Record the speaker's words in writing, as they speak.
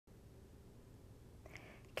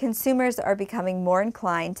consumers are becoming more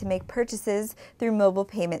inclined to make purchases through mobile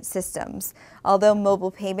payment systems. Although mobile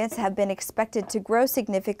payments have been expected to grow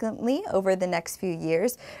significantly over the next few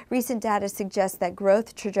years, recent data suggests that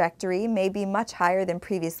growth trajectory may be much higher than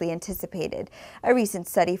previously anticipated. A recent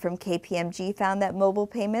study from KPMG found that mobile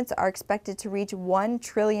payments are expected to reach $1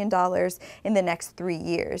 trillion in the next 3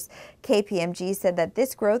 years. KPMG said that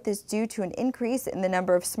this growth is due to an increase in the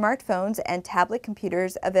number of smartphones and tablet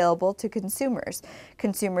computers available to consumers.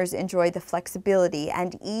 Consumers enjoy the flexibility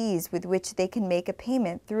and ease with which they can make a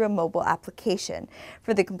payment through a mobile application.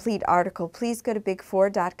 For the complete article, please go to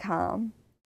big4.com.